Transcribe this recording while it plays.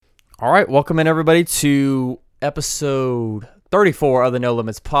All right, welcome in everybody to episode 34 of the No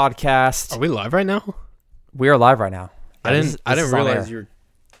Limits podcast. Are we live right now? We are live right now. I didn't is realize you were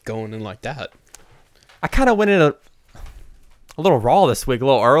going in like that. I kind of went in a little raw this week, a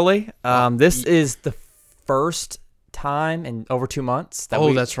little early. This is the first time in over 2 months.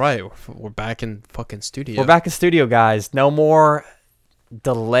 That's right. We're back in fucking studio. We're back in studio, guys. No more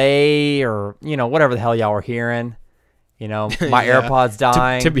delay or whatever the hell y'all were hearing. My Yeah. AirPods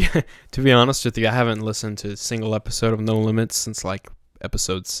dying. To be honest with you, I haven't listened to a single episode of No Limits since like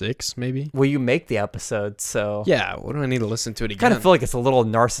episode 6, maybe. Well, you make the episode, so Yeah, what do I need to listen to it I again? kind of feel like it's a little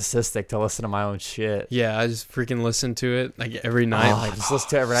narcissistic to listen to my own shit. Yeah, I just freaking listen to it like every night. I just listen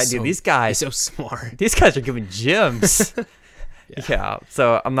to it every night. Dude, So- these guys, so smart. these guys are giving gems. Yeah.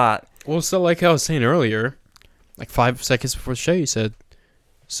 So I'm not. Well, so like I was saying earlier, like 5 seconds before the show, you said,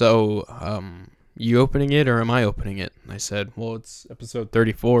 so, you opening it or am I opening it? And I said, well, it's episode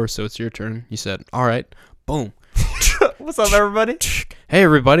 34, so it's your turn. You said, all right, boom. What's up, everybody? Hey,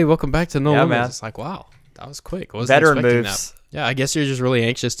 everybody, welcome back to No Yeah, Limits. man. It's like, wow, that was quick. I wasn't Veteran expecting moves. that. Yeah, I guess you're just really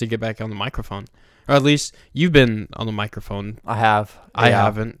anxious to get back on the microphone. Or at least you've been on the microphone. I have. I Yeah.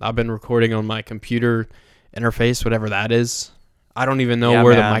 haven't. I've been recording on my computer interface, whatever that is. I don't even know Yeah,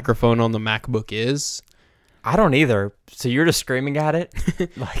 where the man. microphone on the MacBook is. I don't either. So you're just screaming at it,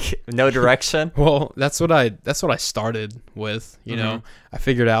 like no direction. Well, that's what I started with. You know, I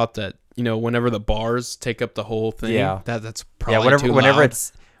figured out that whenever the bars take up the whole thing, Yeah. that's probably too Whenever loud.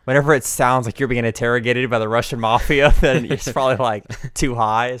 whenever it sounds like you're being interrogated by the Russian mafia, then it's probably like too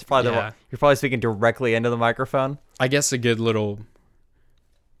high. It's probably Yeah. you're probably speaking directly into the microphone. I guess a good little.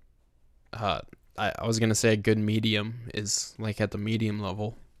 I was gonna say a good medium is like at the medium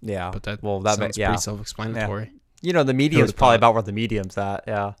level, Yeah. but that that sounds yeah. pretty self-explanatory. The medium's the probably pod. about where the medium's at.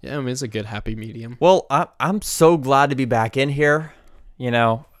 Yeah. Yeah, I mean it's a good happy medium. Well, I'm so glad to be back in here.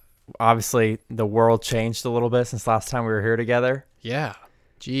 Obviously the world changed a little bit since last time we were here together. Yeah,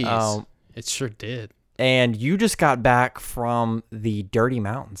 jeez, it sure did. And you just got back from the Dirty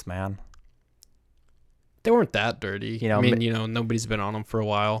Mountains, man. They weren't that dirty. I mean, nobody's been on them for a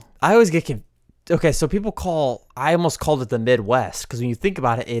while. I always get okay, so I almost called it the Midwest because when you think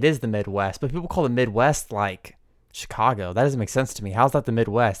about it, it is the Midwest. But people call the Midwest like Chicago. That doesn't make sense to me. How's that the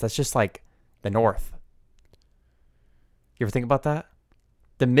Midwest? That's just like the North. You ever think about that?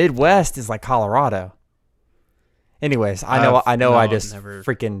 The Midwest is like Colorado. Anyways, I No, just never.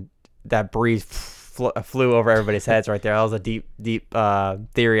 freaking that breeze flew over everybody's heads right there. That was a deep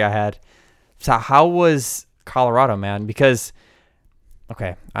theory I had. So how was Colorado, man? Because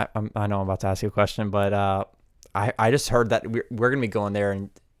okay, I know I'm about to ask you a question, but I just heard that we're gonna be going there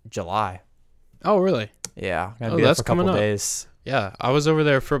in July. Oh, really? Yeah, gonna Oh, be there that's for a couple coming up. days. Yeah, I was over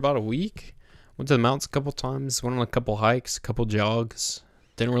there for about a week. Went to the mountains a couple times. Went on a couple hikes, a couple jogs.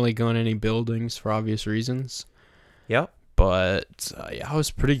 Didn't really go in any buildings for obvious reasons. Yep. But yeah, it was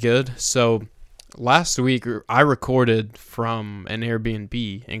pretty good. So last week I recorded from an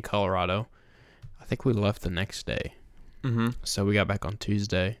Airbnb in Colorado. I think we left the next day. Mm-hmm. So we got back on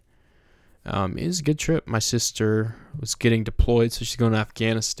Tuesday. It was a good trip. My sister was getting deployed, so she's going to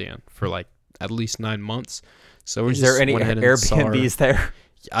Afghanistan for like at least 9 months. So we Is just there any went ahead and saw her. Airbnbs there?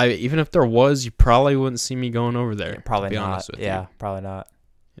 Even if there was, you probably wouldn't see me going over there. Probably to be not. honest with Yeah, you. probably not.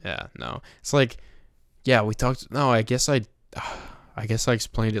 Yeah, no. It's like, yeah, we talked. No, I guess I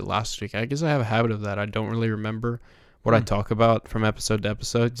explained it last week. I guess I have a habit of that. I don't really remember what I talk about from episode to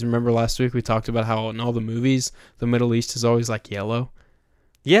episode. Do you remember last week we talked about how in all the movies, the Middle East is always like yellow?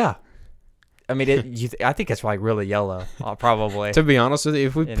 Yeah. I mean, I think it's like really yellow, probably. To be honest with you,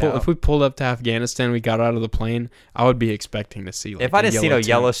 You know. if we pulled up to Afghanistan, we got out of the plane, I would be expecting to see like If I didn't see no tint.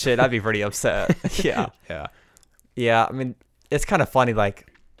 yellow shit, I'd be pretty upset. Yeah. Yeah. Yeah, I mean, it's kind of funny, like,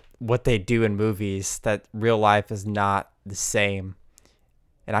 what they do in movies that real life is not the same.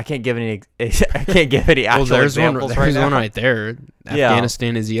 And I can't give any actual there's examples one now. right there. Yeah.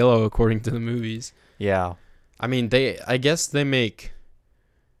 Afghanistan is yellow according to the movies. Yeah. I mean, I guess they make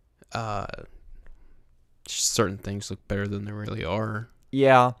certain things look better than they really are.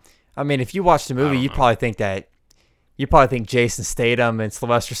 Yeah. I mean, if you watch the movie, don't you'd know. probably think Jason Statham and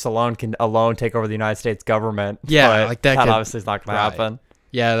Sylvester Stallone can alone take over the United States government. Yeah, but like that that could- obviously is not going right. to happen.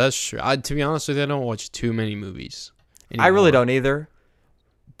 Yeah, that's true. To be honest with you, I don't watch too many movies I really anymore. don't either.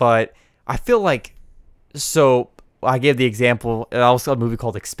 But I feel like, so I gave the example, also a movie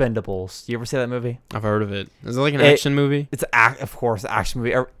called Expendables. You ever see that movie? I've heard of it. Is it like an It- action movie? It's of course, an action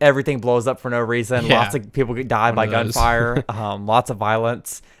movie. Everything blows up for no reason. Yeah. Lots of people get died by One of those. gunfire. Lots of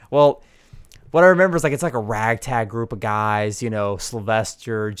violence. Well, what I remember is like it's like a ragtag group of guys.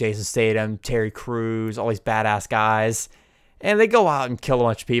 Sylvester, Jason Statham, Terry Crews, all these badass guys, and they go out and kill a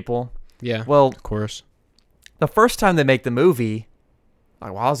bunch of people. Yeah. Well, Of course. the first time they make the movie,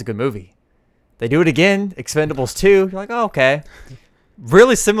 like, wow, that was a good movie. They do it again, Expendables 2. You're like, oh, okay.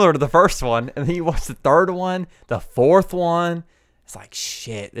 Really similar to the first one. And then you watch the third one, the fourth one. It's like,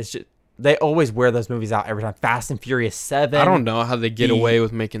 shit. It's just, they always wear those movies out every time. Fast and Furious 7. I don't know how they get away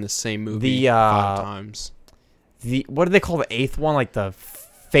with making the same movie 5 times. What do they call the eighth one? Like the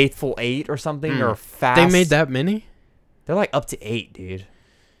Faithful 8 or something? Or Fast. They made that many? They're like up to 8, dude.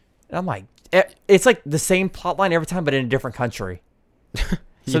 And I'm like, it's like the same plot line every time, but in a different country.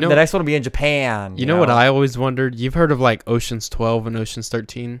 So the next one will be in Japan. You know what I always wondered? You've heard of like Ocean's 12 and Ocean's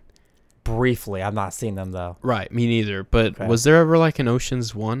 13? Briefly. I've not seen them, though. Right. Me neither. But was there ever like an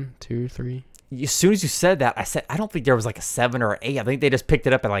Ocean's 1, 2, 3? As soon as you said that, I said, I don't think there was like a 7 or 8. I think they just picked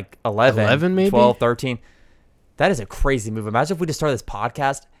it up at like 11. 11 maybe? 12, 13. That is a crazy move. Imagine if we just started this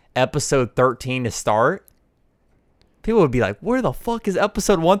podcast, episode 13 to start. People would be like, where the fuck is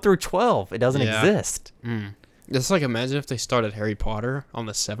episode 1 through 12? It doesn't exist. It's like, imagine if they started Harry Potter on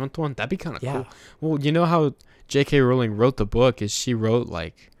the 7th one. That'd be kind of cool. Well, you know how J.K. Rowling wrote the book is she wrote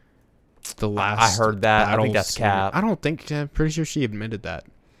like the last. I heard that. I think that's cap. I don't think. I'm pretty sure she admitted that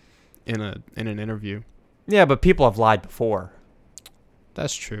in an interview. Yeah, but people have lied before.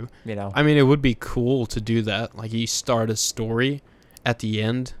 That's true. You know. I mean, it would be cool to do that. Like you start a story at the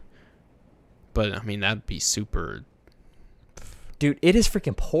end, but I mean that'd be super. Dude, it is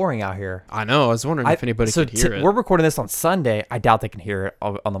freaking pouring out here. I know. I was wondering if anybody could hear it. We're recording this on Sunday. I doubt they can hear it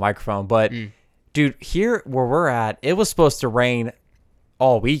on the microphone. But, dude, here where we're at, it was supposed to rain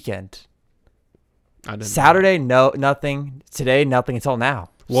all weekend. Saturday, nothing. Today, nothing until now.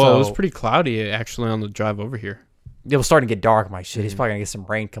 Well, it was pretty cloudy, actually, on the drive over here. It was starting to get dark. I'm like, shit, he's probably going to get some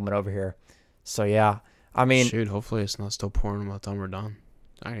rain coming over here. So, yeah. I mean. Shoot, hopefully it's not still pouring by the time we're done.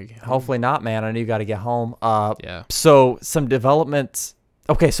 Hopefully not, man. I know you got to get home. Yeah. So some developments.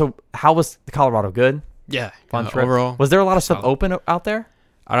 Okay, so how was the Colorado? Good? Yeah. Fun trip? Overall. Was there a lot of stuff open out there?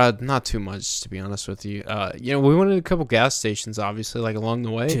 Not too much, to be honest with you. We went to a couple gas stations, obviously, like along the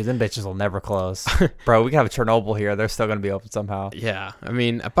way. Dude, them bitches will never close. Bro, we can have a Chernobyl here. They're still going to be open somehow. Yeah. I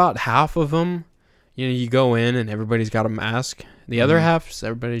mean, about half of them, you go in and everybody's got a mask. The other half,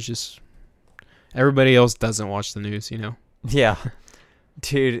 everybody else doesn't watch the news, Yeah.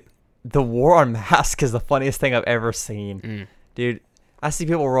 Dude, the war on masks is the funniest thing I've ever seen. Dude, I see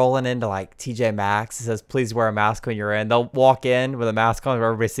people rolling into like TJ Maxx. It says, please wear a mask when you're in. They'll walk in with a mask on where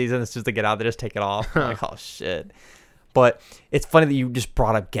everybody sees it. It's just to get out. They just take it off. I'm like, oh, shit. But it's funny that you just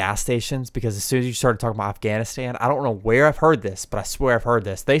brought up gas stations because as soon as you started talking about Afghanistan, I don't know where I've heard this, but I swear I've heard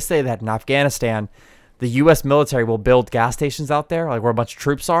this. They say that in Afghanistan, the U.S. military will build gas stations out there, like where a bunch of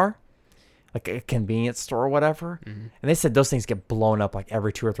troops are. Like a convenience store or whatever. And they said those things get blown up like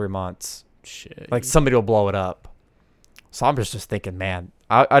every 2 or 3 months. Shit. Like somebody will blow it up. So I'm just thinking, man,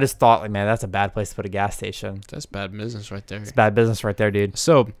 I just thought like, man, that's a bad place to put a gas station. That's bad business right there. It's bad business right there, dude.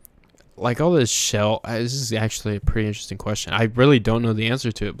 So like all this shell, this is actually a pretty interesting question. I really don't know the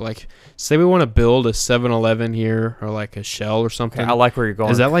answer to it. But like say we want to build a 7-Eleven here or like a Shell or something. Okay, I like where you're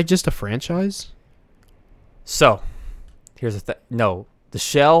going. Is that like just a franchise? So here's the thing. No. The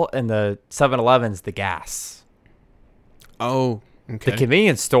Shell and the 7-Eleven's the gas. Oh, okay. The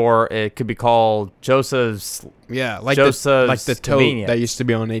convenience store, it could be called Joseph's. Yeah, like Joseph's the tote that used to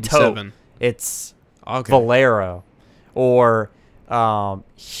be on 87. Tote. It's okay. Valero, or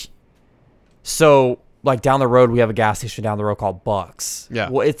so like down the road we have a gas station down the road called Bucks. Yeah.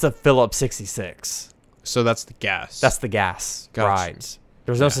 Well, it's a Phillips 66. So that's the gas. That's the gas. Gotcha. Right.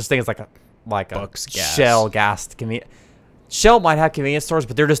 There's no such thing as like a Bucks gas. Shell gas convenience. Shell might have convenience stores,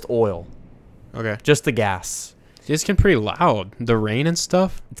 but they're just oil. Okay. Just the gas. It's getting pretty loud. The rain and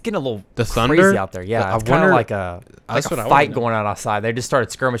stuff. It's getting a little crazy thunder out there. Yeah, it's kind of like a fight going on outside. They just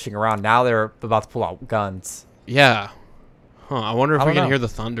started skirmishing around. Now they're about to pull out guns. Yeah. Huh. I wonder if we can hear the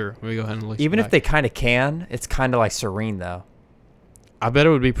thunder. Let me go ahead and look. Even if they kind of can, it's kind of like serene though. I bet it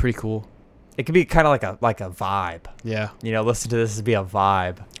would be pretty cool. It could be kind of like a vibe. Yeah. Listen to this as be a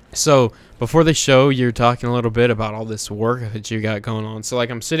vibe. So before the show, you're talking a little bit about all this work that you got going on. So like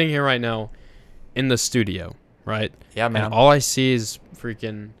I'm sitting here right now in the studio, right? Yeah, man. And all I see is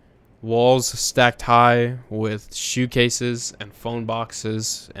freaking walls stacked high with shoe cases and phone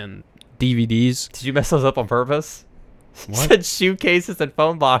boxes and DVDs. Did you mess those up on purpose? What? Said shoe cases and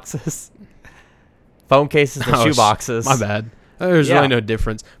phone boxes. Phone cases and shoe boxes. My bad. There's really no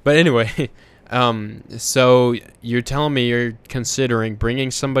difference. But anyway, so you're telling me you're considering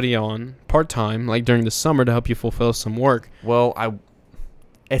bringing somebody on part-time, like during the summer, to help you fulfill some work. Well,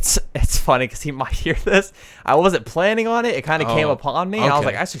 it's funny because he might hear this. I wasn't planning on it. It kind of came upon me. And I was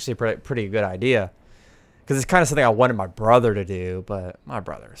like, that's actually a pretty good idea. because it's kind of something I wanted my brother to do, but my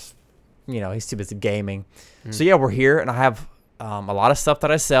brother's, he's too busy gaming. So yeah, we're here, and I have a lot of stuff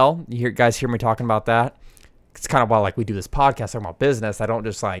that I sell. Guys hear me talking about that. It's kind of why like we do this podcast talking about business. I don't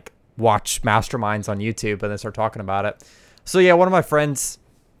just like watch masterminds on YouTube and then start talking about it. So yeah, one of my friends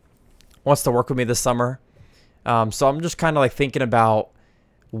wants to work with me this summer. So I'm just kind of like thinking about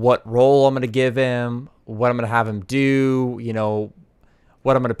what role I'm going to give him, what I'm going to have him do,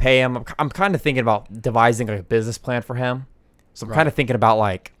 what I'm going to pay him. I'm kind of thinking about devising like a business plan for him. So I'm kind of thinking about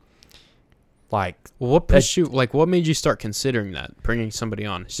like well, what pushed you? Like, what made you start considering that, bringing somebody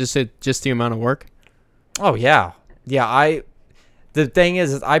on? It's just the amount of work. Oh yeah, yeah. The thing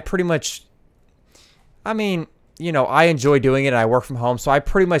is I pretty much, I mean, I enjoy doing it, and I work from home, so I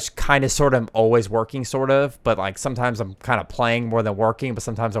pretty much kind of sort of am always working, sort of. But like sometimes I'm kind of playing more than working, but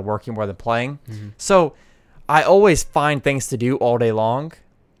sometimes I'm working more than playing. So I always find things to do all day long,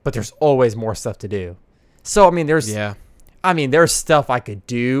 but there's always more stuff to do. So I mean, there's stuff I could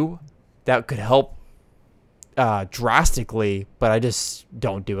do that could help drastically, but I just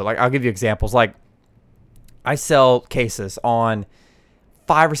don't do it. Like, I'll give you examples. Like, I sell cases on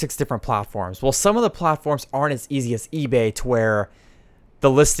 5 or 6 different platforms. Well, some of the platforms aren't as easy as eBay, to where the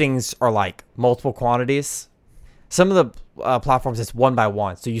listings are like multiple quantities. Some of the platforms, it's one by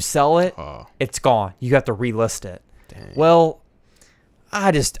one. So you sell it, it's gone. You have to relist it. Dang. Well,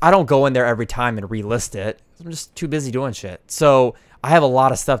 I don't go in there every time and relist it. I'm just too busy doing shit. So I have a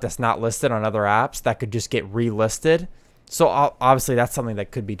lot of stuff that's not listed on other apps that could just get relisted. So obviously that's something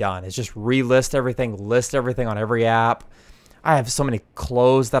that could be done. Is just list everything on every app. I have so many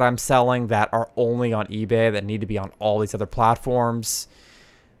clothes that I'm selling that are only on eBay that need to be on all these other platforms.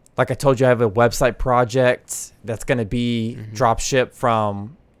 Like I told you, I have a website project that's going to be drop ship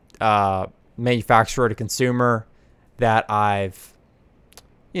from manufacturer to consumer that I've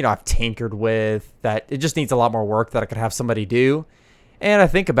tinkered with, that it just needs a lot more work that I could have somebody do. And I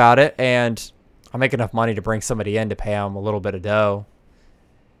think about it, and I make enough money to bring somebody in to pay them a little bit of dough.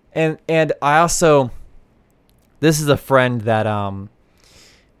 And I also, this is a friend that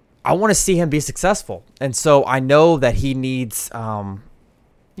I want to see him be successful. And so I know that he needs,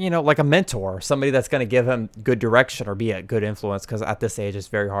 like a mentor, somebody that's going to give him good direction or be a good influence. Because at this age, it's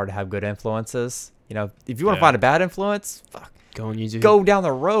very hard to have good influences. If you want to find a bad influence, fuck, go on YouTube. Go down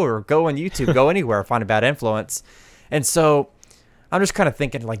the road or go on YouTube, go anywhere, find a bad influence. And so I'm just kind of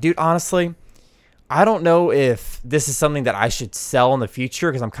thinking, like, dude, honestly, I don't know if this is something that I should sell in the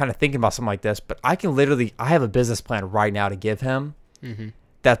future, because I'm kind of thinking about something like this, but I have a business plan right now to give him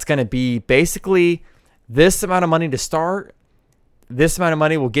that's going to be basically this amount of money to start. This amount of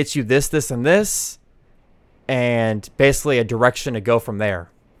money will get you this, this, and this, and basically a direction to go from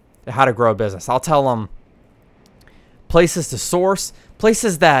there, how to grow a business. I'll tell him places to source,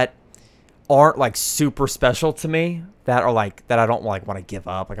 places that aren't like super special to me, that are like, that I don't like want to give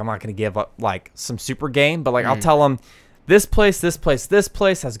up. Like, I'm not going to give up like some super game, but like I'll tell them this place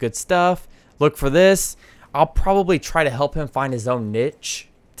has good stuff. Look for this. I'll probably try to help him find his own niche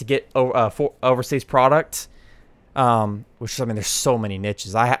to get for overseas product. Which, I mean, there's so many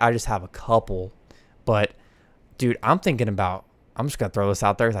niches. I just have a couple, but dude, I'm just going to throw this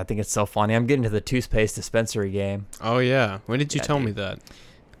out there because I think it's so funny. I'm getting to the toothpaste dispensary game. Oh yeah. When did you tell me that?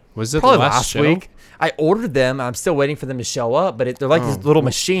 Was it Probably the last week? I ordered them. I'm still waiting for them to show up, but they're like these little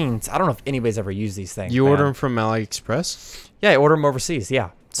machines. I don't know if anybody's ever used these things. You order them from AliExpress? Yeah, I order them overseas. Yeah.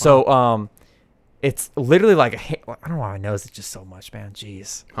 Wow. So, it's literally like I don't know why my nose is just so much, man.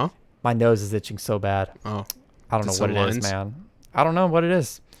 Jeez. Huh? My nose is itching so bad. Oh. I don't know what it is, man. I don't know what it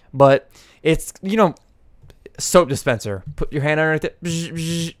is. But it's, soap dispenser. Put your hand underneath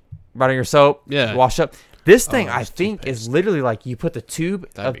it. Right on your soap. Yeah. Wash up. This thing, I think, is literally like you put the tube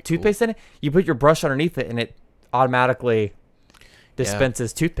of toothpaste in it. You put your brush underneath it, and it automatically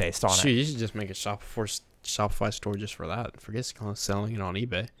dispenses toothpaste on it. You should just make a Shopify store just for that. Forget selling it on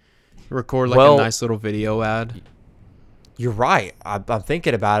eBay. Record a nice little video ad. You're right. I'm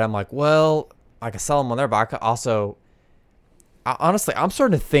thinking about it. I'm like, well, I could sell them on there, but I could also, honestly, I'm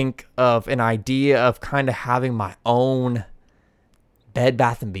starting to think of an idea of kind of having my own Bed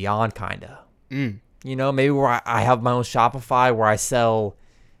Bath & Beyond kind of. Maybe where I have my own Shopify where I sell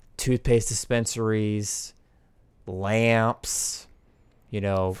toothpaste dispensaries, lamps,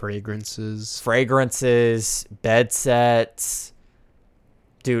 fragrances, bed sets.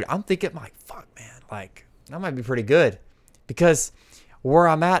 Dude, I'm thinking, like, fuck, man, like, that might be pretty good. Because where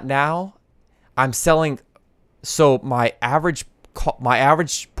I'm at now, I'm selling, so my average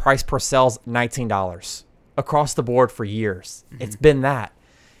price per sale is $19 across the board for years. It's been that.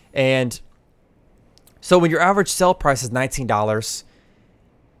 And so when your average sell price is $19,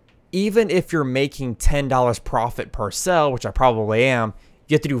 even if you're making $10 profit per sale, which I probably am,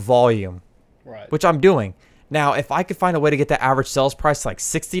 you have to do volume, Right. which I'm doing. Now, if I could find a way to get that average sales price to like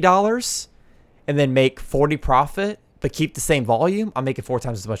 $60 and then make 40 profit, but keep the same volume, I'm making 4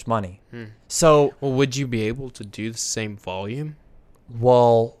 times as much money. So, Well, would you be able to do the same volume?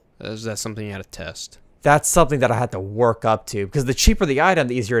 well, Is that something you had to test? that's something that I had to work up to, because the cheaper the item,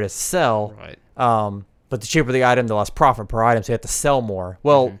 the easier it is to sell. Right. But the cheaper the item, the less profit per item, so you have to sell more.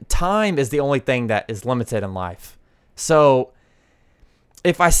 Well, time is the only thing that is limited in life. So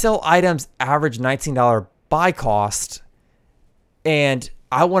if I sell items average $19 buy cost and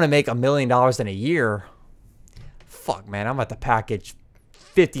I want to make $1 million in a year, fuck, man, I'm about to package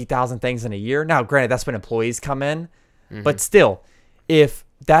 50,000 things in a year. Now, granted, that's when employees come in, but still, if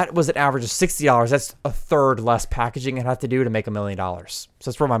that was an average of $60, that's a third less packaging I'd have to do to make $1 million. So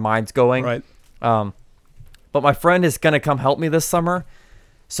that's where my mind's going. Right. But my friend is going to come help me this summer.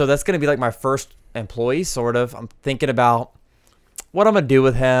 So that's going to be like my first employee, sort of. I'm thinking about what I'm going to do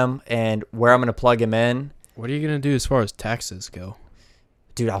with him and where I'm going to plug him in. What are you going to do as far as taxes go?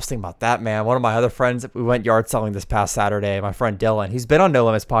 Dude, I was thinking about that, man. One of my other friends, we went yard selling this past Saturday. My friend Dylan, he's been on No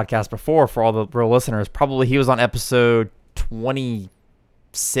Limits podcast before for all the real listeners. Probably he was on episode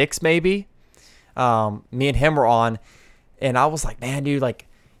 26, maybe. Me and him were on. And I was like, man, dude, like,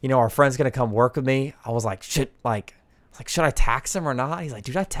 you know, our friend's going to come work with me. I was like, should I tax him or not? He's like,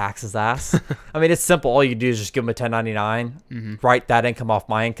 dude, I tax his ass. I mean, it's simple. All you do is just give him a 1099, write that income off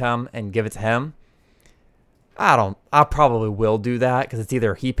my income and give it to him. I probably will do that because it's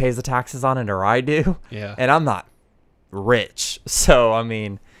either he pays the taxes on it or I do. Yeah. And I'm not rich. So, I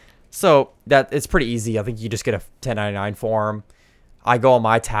mean, so that it's pretty easy. I think you just get a 1099 form. I go on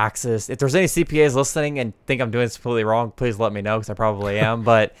my taxes. If there's any CPAs listening and think I'm doing this completely wrong, please let me know because I probably am.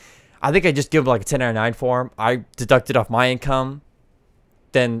 But I think I just give him like a 1099 form. I deduct it off my income.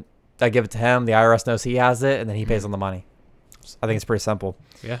 Then I give it to him. The IRS knows he has it, and then he pays on the money. I think it's pretty simple.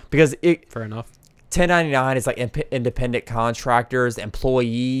 Yeah. Because Fair enough. 1099 is like independent contractors,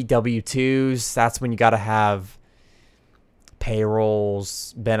 employee W-2s. That's when you got to have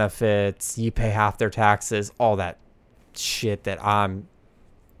payrolls, benefits. You pay half their taxes, all that shit that I'm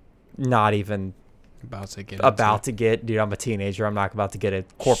not even About to get. Dude, I'm a teenager. I'm not about to get a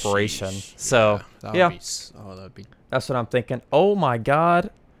corporation. Sheesh. So, yeah. That'd be... That's what I'm thinking. Oh, my God.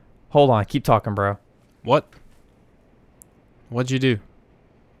 Hold on. Keep talking, bro. What? What'd you do?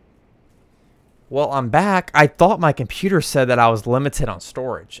 Well, I'm back. I thought my computer said that I was limited on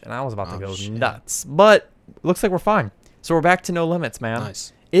storage, and I was about to go shit. nuts. But looks like we're fine. So we're back to No Limits, man.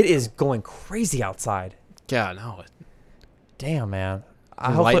 Nice. It is going crazy outside. Yeah, no. Damn, man.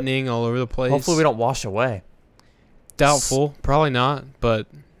 Lightning all over the place. Hopefully we don't wash away. Doubtful. Probably not, but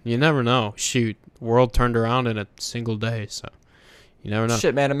you never know. Shoot, world turned around in a single day, so you never know.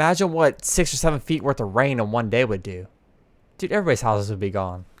 Shit, man. Imagine what 6 or 7 feet worth of rain in one day would do. Dude, everybody's houses would be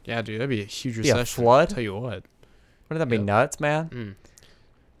gone. Yeah, dude, that'd be a huge Be a recession. flood? Tell you what. Wouldn't that be nuts, man?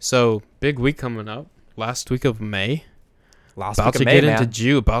 So, big week coming up. Last week of May. Last About week to of May, get man. into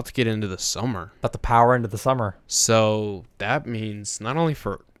June. About to get into the summer. About the power into the summer. So, that means not only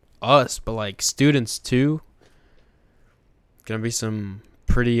for us, but like students too. Gonna be some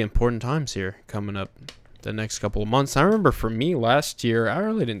pretty important times here coming up the next couple of months. I remember for me last year, I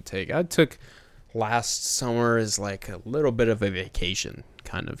really didn't take. I took last summer as like a little bit of a vacation,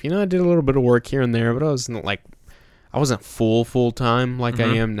 kind of. You know, I did a little bit of work here and there, but I wasn't full time like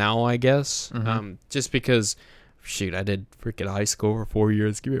I am now, I guess. Just because, shoot, I did freaking high school for 4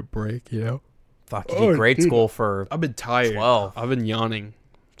 years. Give me a break, you know. Fuck, you did grade school for I've been tired. 12. I've been yawning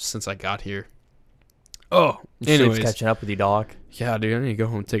since I got here. Oh, Shit's anyways. catching up with you, dog. Yeah, dude, I need to go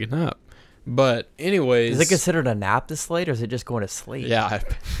home and take a nap. But anyways. Is it considered a nap this late, or is it just going to sleep? Yeah.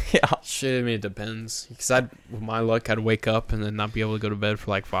 Yeah. Shit, I mean, it depends. Because with my luck, I'd wake up and then not be able to go to bed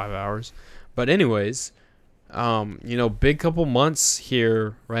for like 5 hours. But anyways, big couple months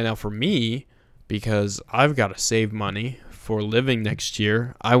here right now for me, because I've got to save money for living next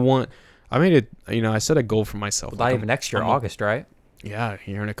year. I set a goal for myself. Not even next year, August, right? Yeah,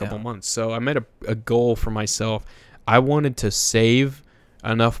 here in a couple months. So I made a goal for myself. I wanted to save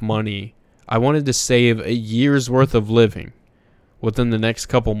enough money. I wanted to save a year's worth of living within the next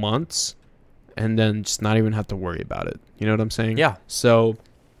couple months and then just not even have to worry about it. You know what I'm saying? Yeah. So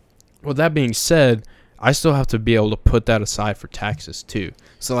with that being said, I still have to be able to put that aside for taxes too.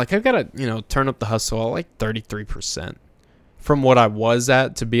 So like I've got to, turn up the hustle at like 33% from what I was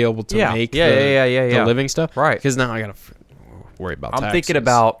at to be able to make the living stuff. Right. Because now I got to worry about taxes. I'm thinking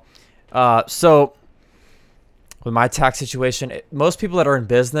about, so with my tax situation, most people that are in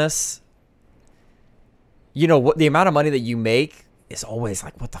business, what the amount of money that you make is always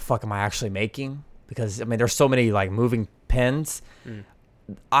like, what the fuck am I actually making? Because I mean, there's so many like moving pins.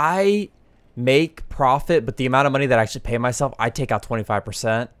 I make profit, but the amount of money that I actually pay myself, I take out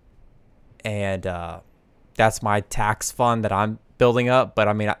 25%, and that's my tax fund that I'm building up. But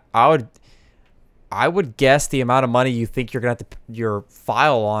I mean, I would guess the amount of money you think you're gonna have to your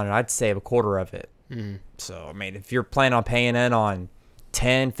file on, and I'd save a quarter of it. So I mean, if you're planning on paying in on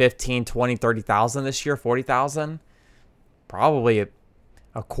 10, 15, 20, 30,000 this year, 40,000, probably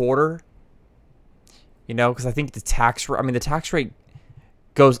a quarter. You know, because I think the tax rate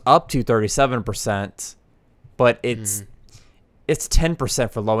goes up to 37%, but it's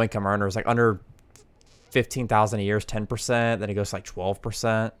 10% for low income earners, like under 15,000 a year is 10%. Then it goes to like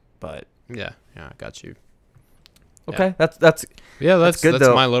 12%. But yeah, I got you. Okay, yeah. that's good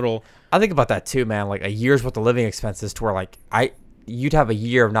though. My little. I think about that too, man. Like a year's worth of living expenses, to where like you'd have a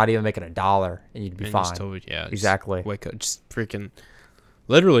year of not even making $1 and you'd be fine. Exactly. Wake up, just freaking.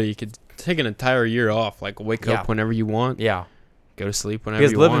 Literally, you could take an entire year off. Like wake up whenever you want. Yeah. Go to sleep whenever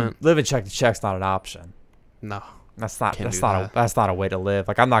you want. Living check to check's not an option. No, that's not a way to live.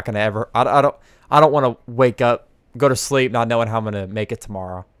 Like I'm not gonna ever. I don't want to wake up, go to sleep, not knowing how I'm gonna make it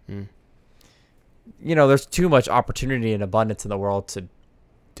tomorrow. You know, there's too much opportunity and abundance in the world to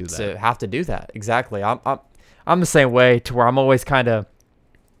do that. To have to do that. Exactly. I'm the same way, to where I'm always kind of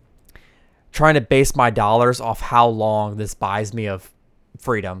trying to base my dollars off how long this buys me of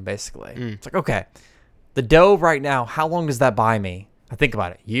freedom, basically. It's like, okay, the dough right now, how long does that buy me? I think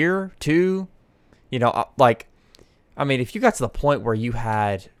about it. Year, 2, you know, like, I mean, if you got to the point where you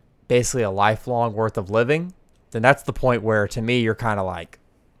had basically a lifelong worth of living, then that's the point where, to me, you're kind of like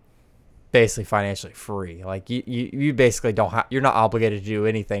basically financially free. Like you basically you're not obligated to do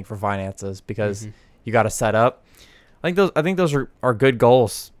anything for finances, because you got to set up. I think those are good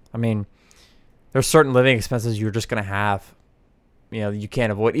goals. I mean, there's certain living expenses you're just going to have, you know, you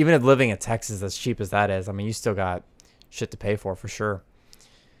can't avoid. Even if living in Texas, as cheap as that is, I mean, you still got shit to pay for sure.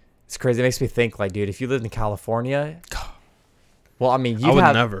 It's crazy. It makes me think, like, dude, if you lived in California, well, I mean,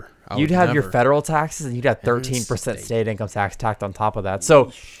 you'd have your federal taxes, and you'd have 13% state income tax tacked on top of that.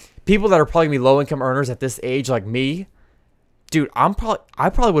 So people that are probably gonna be low income earners at this age, like me, dude, I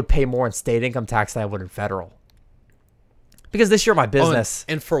probably would pay more in state income tax than I would in federal. Because this year my business.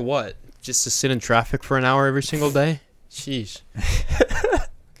 And for what? Just to sit in traffic for an hour every single day? Jeez.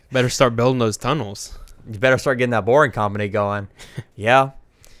 Better start building those tunnels. You better start getting that boring company going. Yeah.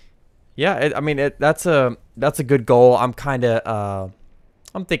 That's a good goal. I'm kind of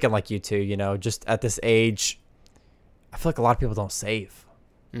I'm thinking like you too. You know, just at this age, I feel like a lot of people don't save.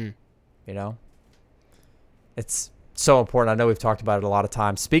 You know, it's so important. I know we've talked about it a lot of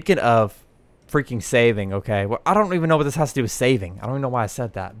times. Speaking of freaking saving, okay, well, I don't even know what this has to do with saving. I don't even know why I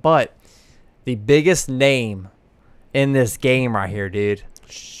said that. But the biggest name in this game right here, dude,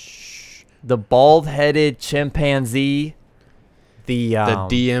 the bald-headed chimpanzee, the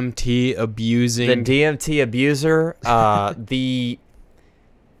DMT abusing, the DMT abuser,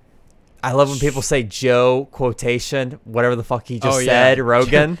 I love when people say Joe quotation, whatever the fuck he just said,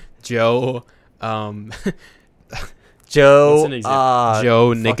 Rogan. Joe,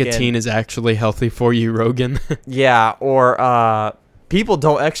 Joe, nicotine is actually healthy for you, Rogan. Yeah, or people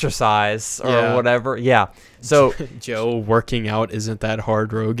don't exercise or whatever. Yeah. So Joe, working out isn't that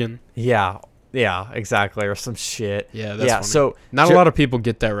hard, Rogan. Yeah, exactly, or some shit. Yeah, that's funny. So not a lot of people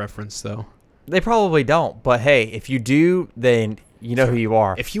get that reference though. They probably don't, but hey, if you do, then you know who you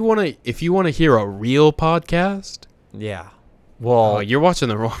are. If you wanna hear a real podcast, yeah. Well, you're watching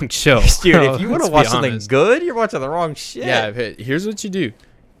the wrong show. Dude, if you want to watch something good, you're watching the wrong shit. Yeah, here's what you do.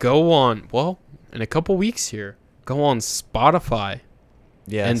 Go on, in a couple weeks here, go on Spotify.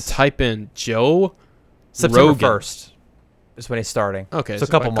 Yes. And type in Joe September Rogan. 1st is when he's starting. Okay, so a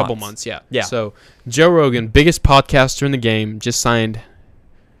couple months. Yeah. Yeah. So Joe Rogan, biggest podcaster in the game, just signed,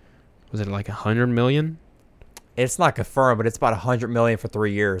 was it like 100 million? It's not confirmed, but it's about 100 million for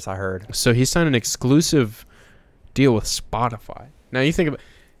 3 years, I heard. So he signed an exclusive deal with Spotify. Now you think about,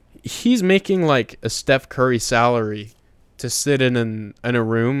 he's making like a Steph Curry salary to sit in a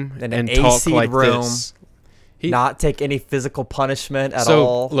room and talk like this. Not take any physical punishment at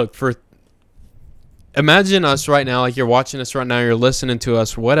all. So look, imagine us right now, like you're watching us right now, you're listening to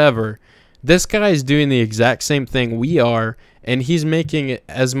us, whatever. This guy is doing the exact same thing we are, and he's making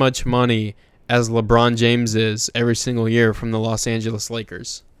as much money as LeBron James is every single year from the Los Angeles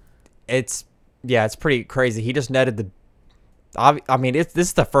Lakers. It's pretty crazy. He just netted this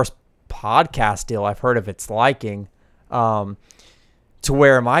is the first podcast deal I've heard of its liking, to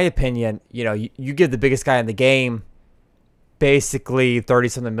where, in my opinion, you know, you give the biggest guy in the game basically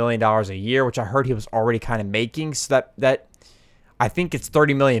 $30-something million a year, which I heard he was already kind of making. So that I think it's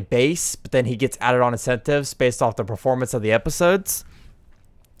 30 million base, but then he gets added on incentives based off the performance of the episodes.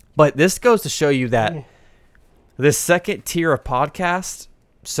 But this goes to show you that this second tier of podcast,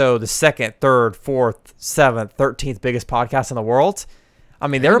 so the second, third, fourth, seventh, 13th biggest podcast in the world, I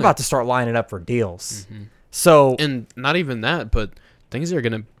mean, they're about to start lining up for deals. Mm-hmm. So, and not even that, but things are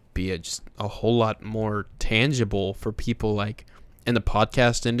going to be just a whole lot more tangible for people like in the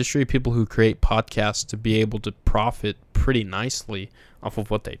podcast industry, people who create podcasts to be able to profit pretty nicely off of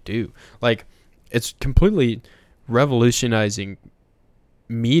what they do. Like, it's completely revolutionizing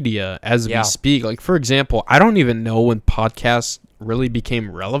media as we speak. Like, for example, I don't even know when podcasts really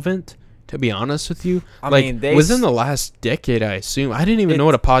became relevant, to be honest with you. I mean, within the last decade, I assume. I didn't even know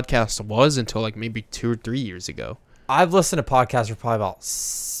what a podcast was until like maybe 2 or 3 years ago. I've listened to podcasts for probably about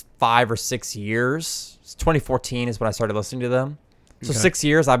 5 or 6 years. 2014 is when I started listening to them. So 6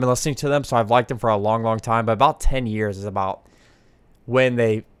 years I've been listening to them. So I've liked them for a long, long time. But about 10 years is about when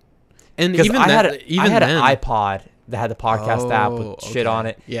they. And even I had an iPod that had the podcast app with shit on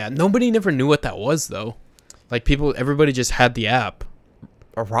it. Yeah, nobody never knew what that was though. Like everybody just had the app.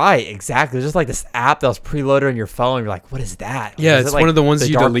 Right, exactly. It's just like this app that was preloaded on your phone. You're like, what is that? Yeah, it's one of the ones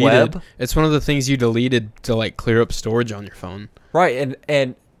you deleted. It's one of the things you deleted to like clear up storage on your phone. Right,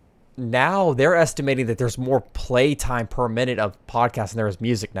 and now they're estimating that there's more play time per minute of podcasts than there is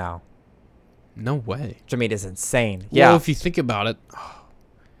music now. No way. Which I mean is insane. Well, if you think about it,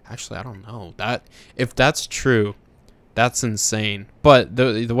 actually, I don't know. If that's true, that's insane. But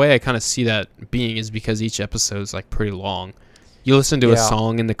the way I kind of see that being is because each episode is like pretty long. You listen to a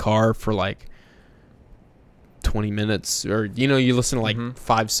song in the car for like 20 minutes, or you listen to like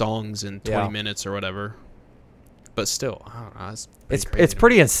 5 songs in 20 minutes or whatever. But still, I don't know. It's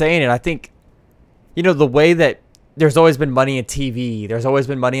pretty insane, and I think the way that there's always been money in TV, there's always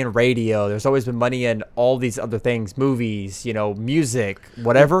been money in radio, there's always been money in all these other things, movies, music,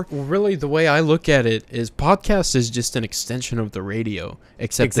 whatever. Well, really, the way I look at it is podcast is just an extension of the radio,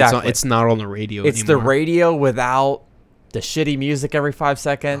 except it's not on the radio anymore. It's the radio without the shitty music every 5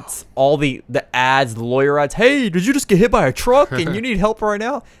 seconds, all the ads, the lawyer ads. Hey, did you just get hit by a truck and you need help right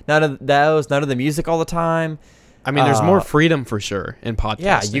now? None of those, none of the music all the time. I mean, there's more freedom for sure in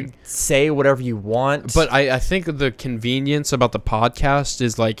podcasting. Yeah, you say whatever you want. But I think the convenience about the podcast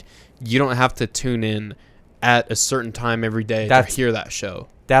is like you don't have to tune in at a certain time every day to hear that show.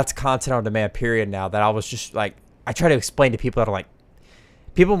 That's content on demand, period, now. That I was just like, I try to explain to people that are like,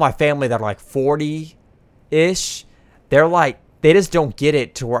 people in my family that are like 40-ish, they're like, they just don't get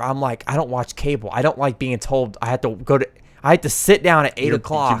it to where I'm like, I don't watch cable. I don't like being told I had to sit down at 8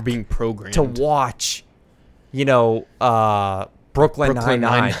 o'clock. You're being programmed to watch, Brooklyn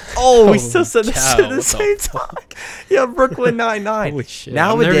Nine-Nine. Oh, we still said this shit at the same time. Yeah, Brooklyn Nine-Nine. Holy shit.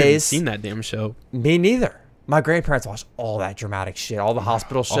 Nowadays, I've never even seen that damn show. Me neither. My grandparents watch all that dramatic shit, all the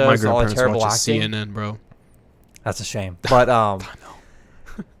hospital shows, all the terrible acting. CNN, bro. That's a shame. But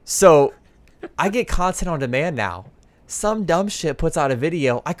so I get content on demand now. Some dumb shit puts out a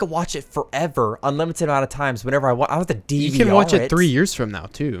video, I could watch it forever, unlimited amount of times whenever I want. I have to DVR it. You can watch it 3 years from now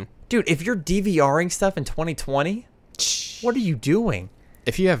too. Dude, if you're DVRing stuff in 2020, what are you doing?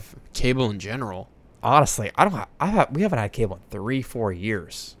 If you have cable in general, honestly, we haven't had cable in 3-4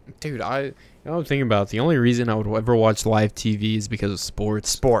 years. Dude, I'm thinking about it. The only reason I would ever watch live TV is because of sports.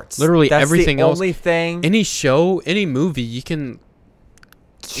 Sports. Literally that's everything the else. Only thing. Any show, any movie, you can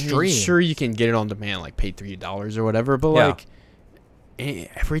stream. Sure, you can get it on demand, like pay $3 or whatever. But like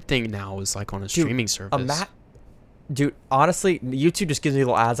everything now is like on a streaming service. Dude, honestly, YouTube just gives me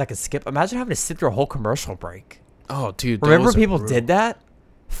little ads I can skip. Imagine having to sit through a whole commercial break. Oh, dude. Remember people did that?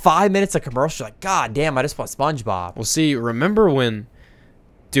 5 minutes of commercial. Like, God damn, I just want SpongeBob. Well, see, remember when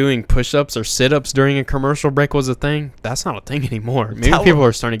doing push-ups or sit-ups during a commercial break was a thing? That's not a thing anymore. Maybe people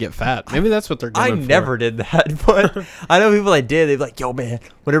are starting to get fat. Maybe that's what they're going for. I never did that, but I know people that did. They'd be like, yo, man,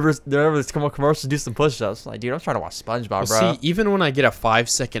 whenever there's commercials, do some push-ups. I'm like, dude, I'm trying to watch SpongeBob, bro. See, even when I get a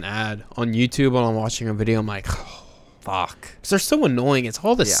 5-second ad on YouTube while I'm watching a video, I'm like, oh, fuck. Because they're so annoying. It's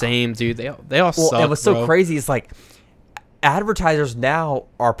all the same, dude. They all suck, and what's so crazy is, like, advertisers now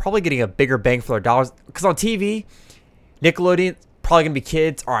are probably getting a bigger bang for their dollars. Because on TV, Nickelodeon, probably going to be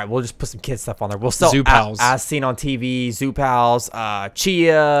kids. All right, we'll just put some kids stuff on there. We'll sell Zoo Pals. As seen on TV, Zoo Pals,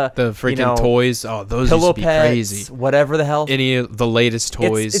 Chia. The freaking toys. Oh, those used to be crazy. Whatever the hell. Any of the latest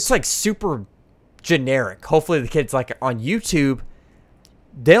toys. It's like super generic. Hopefully the kids like it. On YouTube,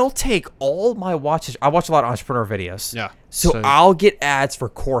 they'll take all my watches. I watch a lot of entrepreneur videos. Yeah. So I'll get ads for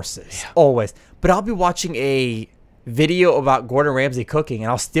courses, always. But I'll be watching a video about Gordon Ramsay cooking,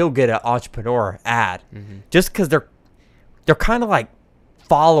 and I'll still get an entrepreneur ad, just because they're kind of like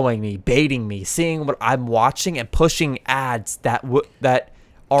following me, baiting me, seeing what I'm watching, and pushing ads that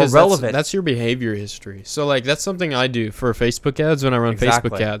are 'Cause relevant. That's your behavior history. So like that's something I do for Facebook ads when I run Exactly.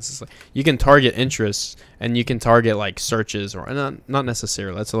 Facebook ads. It's like you can target interests and you can target like searches or not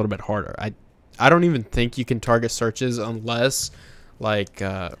necessarily. That's a little bit harder. I don't even think you can target searches unless like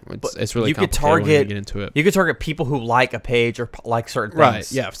it's really you could complicated when you target get into it. You could target people who like a page or like certain things. Right.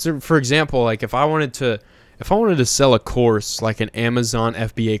 Yeah. So for example, like if I wanted to sell a course like an Amazon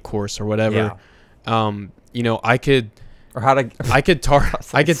FBA course or whatever, I could Or how to I could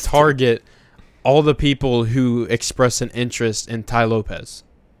target all the people who express an interest in Tai Lopez,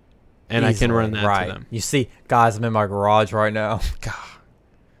 and I can run that right. to them. You see, guys, I'm in my garage right now. God.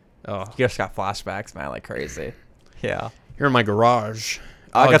 Oh, You just got flashbacks, man, like crazy. Yeah. you're in my garage.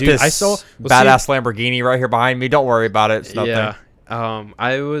 I got dude, this I saw badass Lamborghini right here behind me. Don't worry about it. It's nothing. Yeah.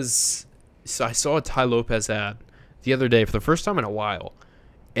 I saw a Tai Lopez ad the other day for the first time in a while,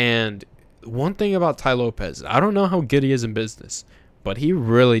 and one thing about Tai Lopez, I don't know how good he is in business, but he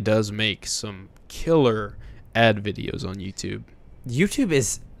really does make some killer ad videos on YouTube. YouTube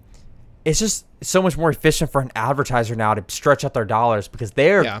it's just so much more efficient for an advertiser now to stretch out their dollars because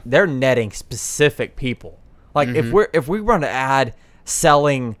they're netting specific people. Like if we run an ad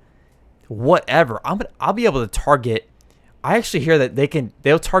selling whatever, I'll be able to target. I actually hear that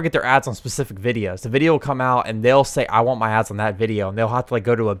they'll target their ads on specific videos. The video will come out and they'll say, I want my ads on that video. And they'll have to like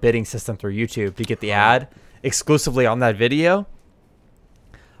go to a bidding system through YouTube to get the ad exclusively on that video.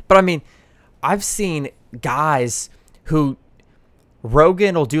 But I mean, I've seen guys who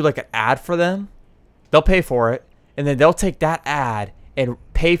Rogan will do like an ad for them. They'll pay for it. And then they'll take that ad and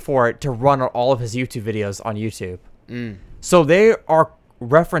pay for it to run on all of his YouTube videos on YouTube. So they are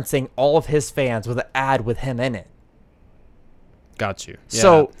referencing all of his fans with an ad with him in it. Got you. Yeah,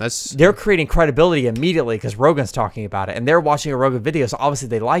 So that's they're creating credibility immediately because Rogan's talking about it, and they're watching a Rogan video, so obviously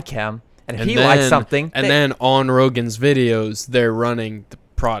they like him. And if he likes something, then on Rogan's videos, they're running the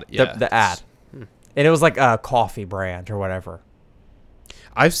product, the ad, and it was like a coffee brand or whatever.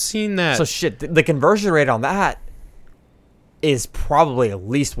 I've seen that. So shit, the conversion rate on that is probably at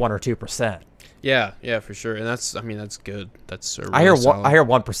least 1 or 2%. Yeah, for sure, and that's good. That's really I hear solid.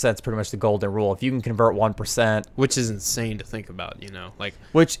 1% is pretty much the golden rule. If you can convert 1%, which is insane to think about, like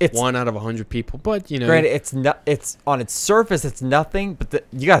which it's 1 out of 100 people, but granted, it's on its surface, it's nothing. But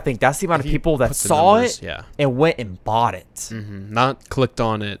you gotta think that's the amount of people that saw it and went and bought it, not clicked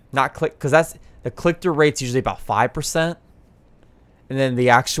on it, not click because that's the click-through rate's usually about 5%, and then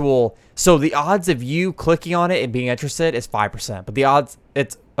the actual the odds of you clicking on it and being interested is 5%, but the odds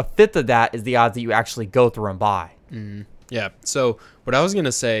it's a fifth of that is the odds that you actually go through and buy. Yeah. So what I was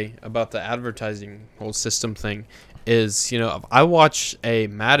gonna say about the advertising whole system thing is, I watch a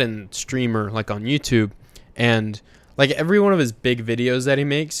Madden streamer like on YouTube, and like every one of his big videos that he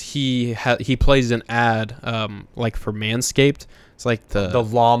makes, he plays an ad like for Manscaped. It's like the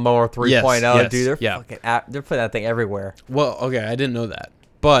lawnmower 3.0, yes, dude. They're putting that thing everywhere. Well, okay, I didn't know that,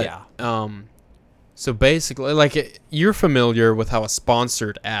 but so basically, like you're familiar with how a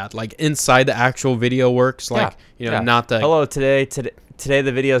sponsored ad, like inside the actual video, works. Like not the hello today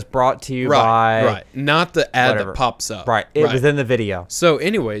the video is brought to you by not the ad that pops up within the video. So,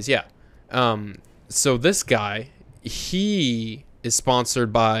 anyways, so this guy, he is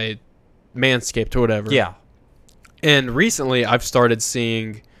sponsored by Manscaped or whatever. Yeah. And recently, I've started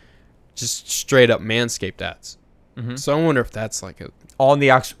seeing just straight up Manscaped ads. So I wonder if that's like on the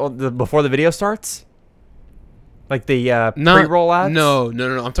actual before the video starts. Like the pre-roll ads? No.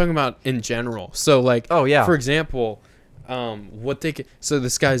 I'm talking about in general. So like, for example, so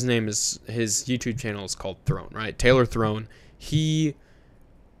this guy's name his YouTube channel is called Throne, right? Taylor Throne. He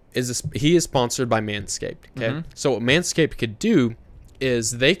is sponsored by Manscaped. Okay, so what Manscaped could do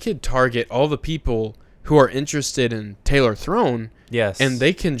is they could target all the people who are interested in Taylor Throne. Yes, and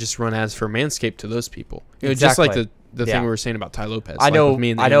they can just run ads for Manscaped to those people. Exactly. Just like the thing we were saying about Tai Lopez. I know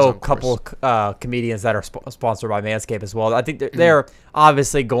a couple couple of comedians that are sponsored by Manscaped as well. I think they're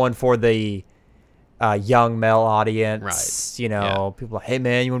obviously going for the young male audience. Right. People are like, hey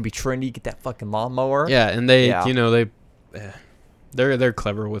man, you want to be trendy? Get that fucking lawnmower. Yeah, and they're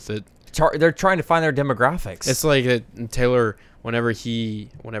clever with it. They're trying to find their demographics. It's like Taylor whenever he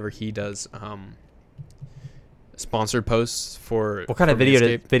does sponsored posts for what kind of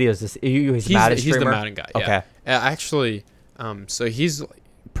videos is this? He's the Madden guy. Yeah. Okay. Actually, so he's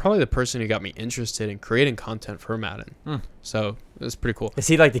probably the person who got me interested in creating content for Madden. So it was pretty cool. Is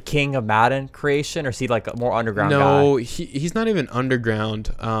he like the king of Madden creation, or is he like a more underground guy? No, he's not even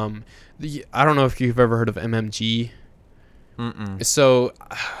underground. I don't know if you've ever heard of MMG. So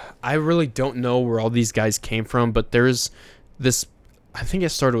I really don't know where all these guys came from, but there's this I think it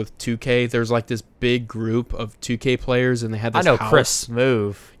started with 2K. There's like this big group of 2K players, and they had I this know house. Chris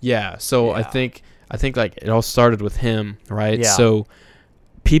Smooth. Yeah, so Yeah. I think like it all started with him, right? Yeah. So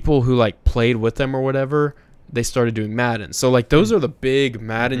people who like played with them or whatever, they started doing Madden. So like those are the big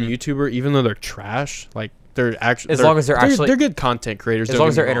Madden YouTuber, even though they're trash, like they're actually As long as they're actually they're good content creators. as long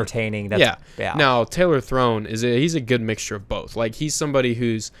as they're entertaining. That's, Yeah. yeah. Now Taylor Throne he's a good mixture of both. Like he's somebody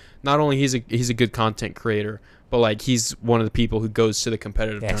who's not only he's a good content creator, but like he's one of the people who goes to the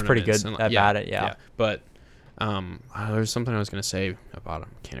competitive Yeah, he's pretty tournaments good and, about it. Yeah. But there's something I was gonna say about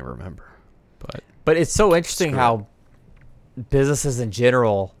him. Can't even remember. But it's so interesting how businesses in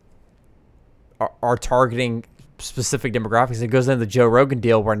general are targeting specific demographics. It goes into the Joe Rogan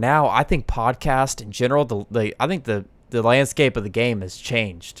deal, where now I think podcast in general, I think the landscape of the game has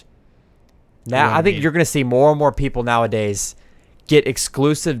changed. Now I think you're going to see more and more people nowadays get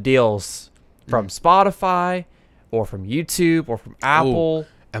exclusive deals from Spotify or from YouTube or from Apple.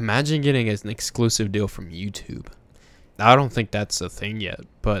 Imagine getting an exclusive deal from YouTube. I don't think that's a thing yet,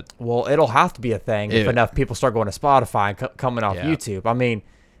 but well, it'll have to be a thing if enough people start going to Spotify and coming off YouTube. I mean,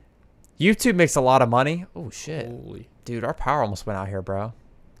 YouTube makes a lot of money. Oh shit, dude, our power almost went out here, bro.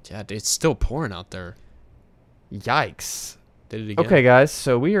 Yeah, dude, it's still pouring out there. Yikes! Did it again? Okay, guys,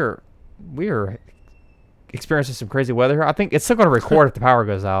 so we are experiencing some crazy weather here. I think it's still going to record if the power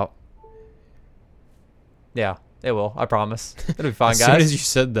goes out. Yeah, it will. I promise. It'll be fine, as guys. As soon as you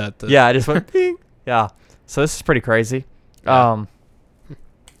said that, yeah, I just went. Ping. Yeah. So this is pretty crazy. Yeah.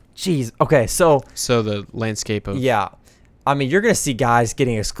 Jeez. Okay, so the landscape of I mean, you're going to see guys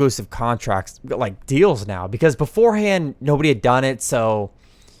getting exclusive contracts, like deals now, because beforehand, nobody had done it. So,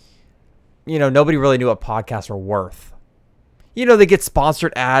 nobody really knew what podcasts were worth. They get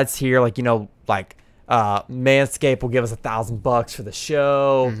sponsored ads here, like, Manscaped will give us $1,000 for the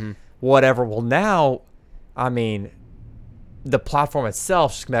show, whatever. Well, now, I mean, the platform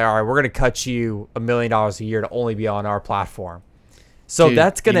itself is just going to be, all right, we're going to cut you $1 million a year to only be on our platform. So dude,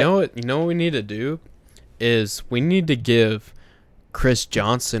 that's going to... You know what we need to do? Is we need to give Chris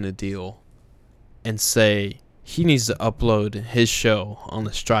Johnson a deal and say he needs to upload his show on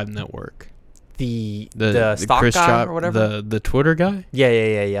the Strive Network. The stock Chris guy or whatever? The Twitter guy?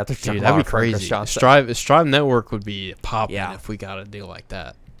 Yeah. Dude, that'd be crazy. Strive Network would be popping if we got a deal like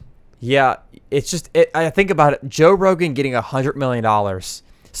that. Yeah, it's just... I think about it. Joe Rogan getting $100 million.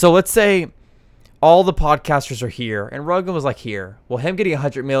 So let's say all the podcasters are here, and Rogan was like here. Well, him getting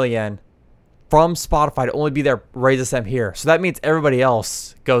 $100 million... from Spotify to only be there raises them here. So that means everybody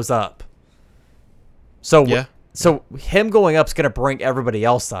else goes up. So him going up is going to bring everybody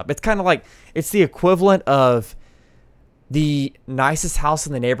else up. It's kind of like, it's the equivalent of the nicest house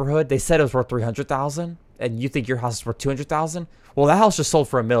in the neighborhood. They said it was worth $300,000 and you think your house is worth $200,000. Well, that house just sold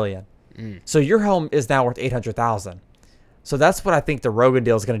for $1 million. So your home is now worth $800,000. So that's what I think the Rogan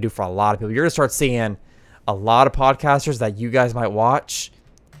deal is going to do for a lot of people. You're going to start seeing a lot of podcasters that you guys might watch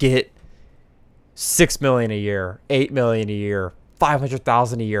get $6 million a year, $8 million a year,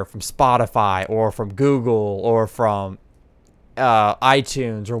 $500,000 a year from Spotify or from Google or from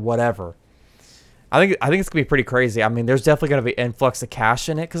iTunes or whatever. I think it's gonna be pretty crazy. I mean, there's definitely gonna be influx of cash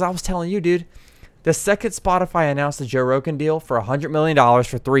in it because I was telling you, dude, the second Spotify announced the Joe Rogan deal for $100 million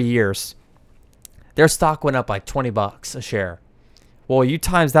for 3 years, their stock went up like $20 a share. Well, you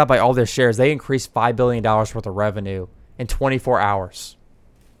times that by all their shares, they increased $5 billion worth of revenue in 24 hours.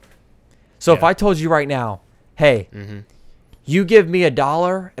 So if I told you right now, hey, you give me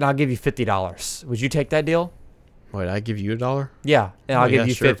 $1 and I'll give you $50, would you take that deal? Wait, I give you $1? Yeah, and I'll give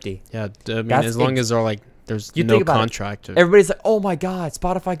you $50. Yeah, I mean, as long as they're like, there's no contract. Everybody's like, oh my God,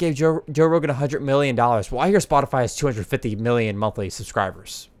 Spotify gave Joe Rogan $100 million. Well, I hear Spotify has 250 million monthly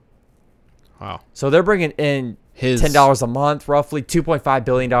subscribers. Wow. So they're bringing in $10 a month, roughly $2.5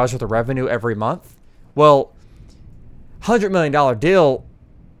 billion worth of revenue every month. Well, $100 million deal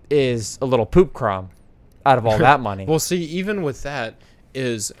is a little poop crumb out of all that money. Well, see, even with that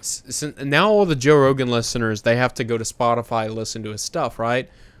now all the Joe Rogan listeners, they have to go to Spotify and listen to his stuff, right?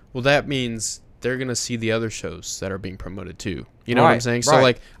 Well, that means they're going to see the other shows that are being promoted too. You know what I'm saying? So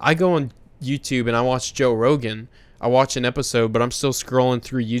like I go on YouTube and I watch Joe Rogan. I watch an episode, but I'm still scrolling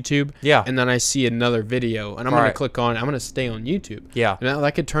through YouTube. Yeah. And then I see another video and I'm going to click on it. I'm going to stay on YouTube. Yeah. And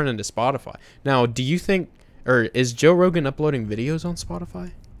that could turn into Spotify. Now, do you think, or is Joe Rogan uploading videos on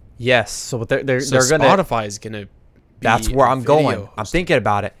Spotify? Yes. So they're going to... Spotify is going to... That's where I'm going. I'm thinking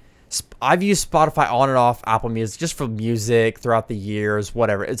about it. I've used Spotify on and off Apple Music just for music throughout the years,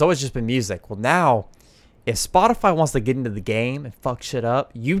 whatever. It's always just been music. Well, now, if Spotify wants to get into the game and fuck shit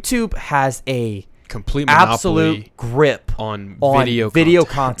up, YouTube has a complete absolute grip on video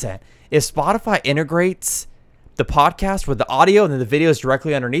content. If Spotify integrates the podcast with the audio and then the video is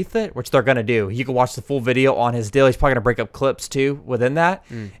directly underneath it, which they're going to do. You can watch the full video on his deal. He's probably going to break up clips too within that.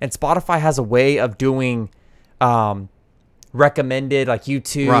 And Spotify has a way of doing recommended, like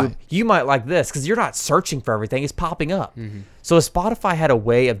YouTube. Right. You might like this because you're not searching for everything. It's popping up. So if Spotify had a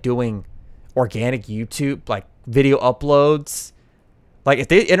way of doing organic YouTube, like video uploads, like if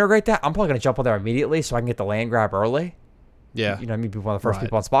they integrate that, I'm probably going to jump on there immediately so I can get the land grab early. Yeah. You know, maybe one of the first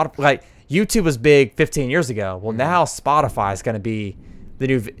people on Spotify. Like, YouTube was big 15 years ago. Well, now Spotify is going to be the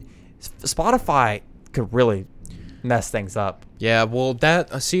new... Spotify could really mess things up. Yeah, well,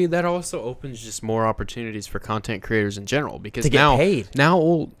 that also opens just more opportunities for content creators in general. Because to get paid.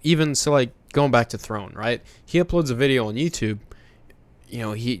 Now, even, so like, going back to Throne, right? He uploads a video on YouTube. You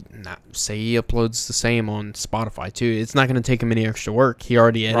know, he uploads the same on Spotify too. It's not going to take him any extra work. He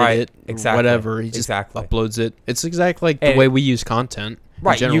already edited it, exactly. Whatever. He just uploads it. It's exactly like the way we use content.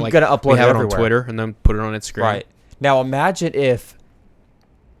 Right, general. You're going to upload it everywhere. On Twitter and then put it on Instagram. Right. Now imagine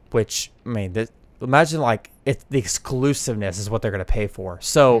imagine like the exclusiveness is what they're going to pay for.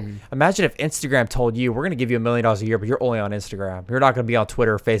 So imagine if Instagram told you, we're going to give you $1 million a year, but you're only on Instagram. You're not going to be on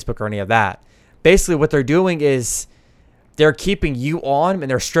Twitter or Facebook or any of that. Basically what they're doing is they're keeping you on and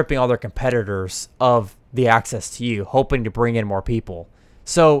they're stripping all their competitors of the access to you, hoping to bring in more people.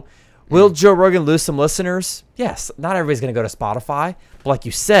 So will Joe Rogan lose some listeners? Yes. Not everybody's going to go to Spotify. But like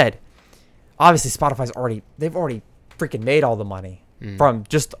you said, obviously they've already freaking made all the money from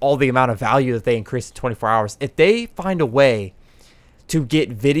just all the amount of value that they increased in 24 hours. If they find a way to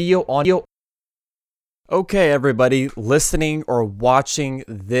get video, audio. Okay, everybody listening or watching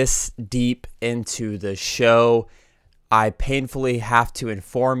this deep into the show, I painfully have to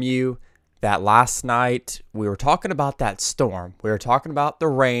inform you that last night we were talking about that storm. We were talking about the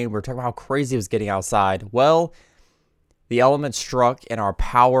rain. We were talking about how crazy it was getting outside. Well, the elements struck and our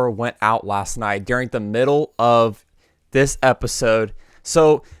power went out last night during the middle of this episode.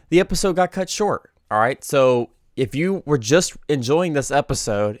 So the episode got cut short. All right. So if you were just enjoying this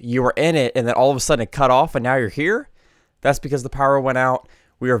episode, you were in it and then all of a sudden it cut off and now you're here, that's because the power went out.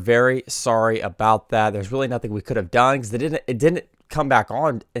 We are very sorry about that. There's really nothing we could have done because it didn't come back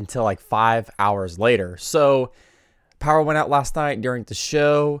on until like 5 hours later. So power went out last night during the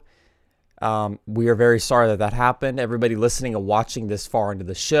show. We are very sorry that happened. Everybody listening and watching this far into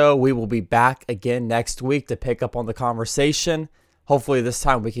the show, we will be back again next week to pick up on the conversation. Hopefully this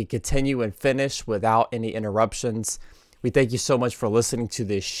time we can continue and finish without any interruptions. We thank you so much for listening to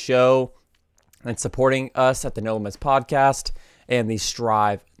this show and supporting us at the No Limits Podcast and the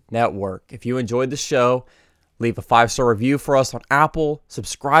Strive Network. If you enjoyed the show, leave a 5-star review for us on Apple,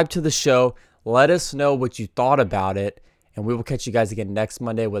 subscribe to the show, let us know what you thought about it, and we will catch you guys again next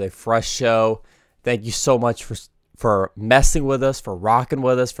Monday with a fresh show. Thank you so much for messing with us, for rocking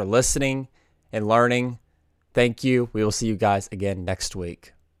with us, for listening and learning. Thank you. We will see you guys again next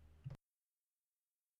week.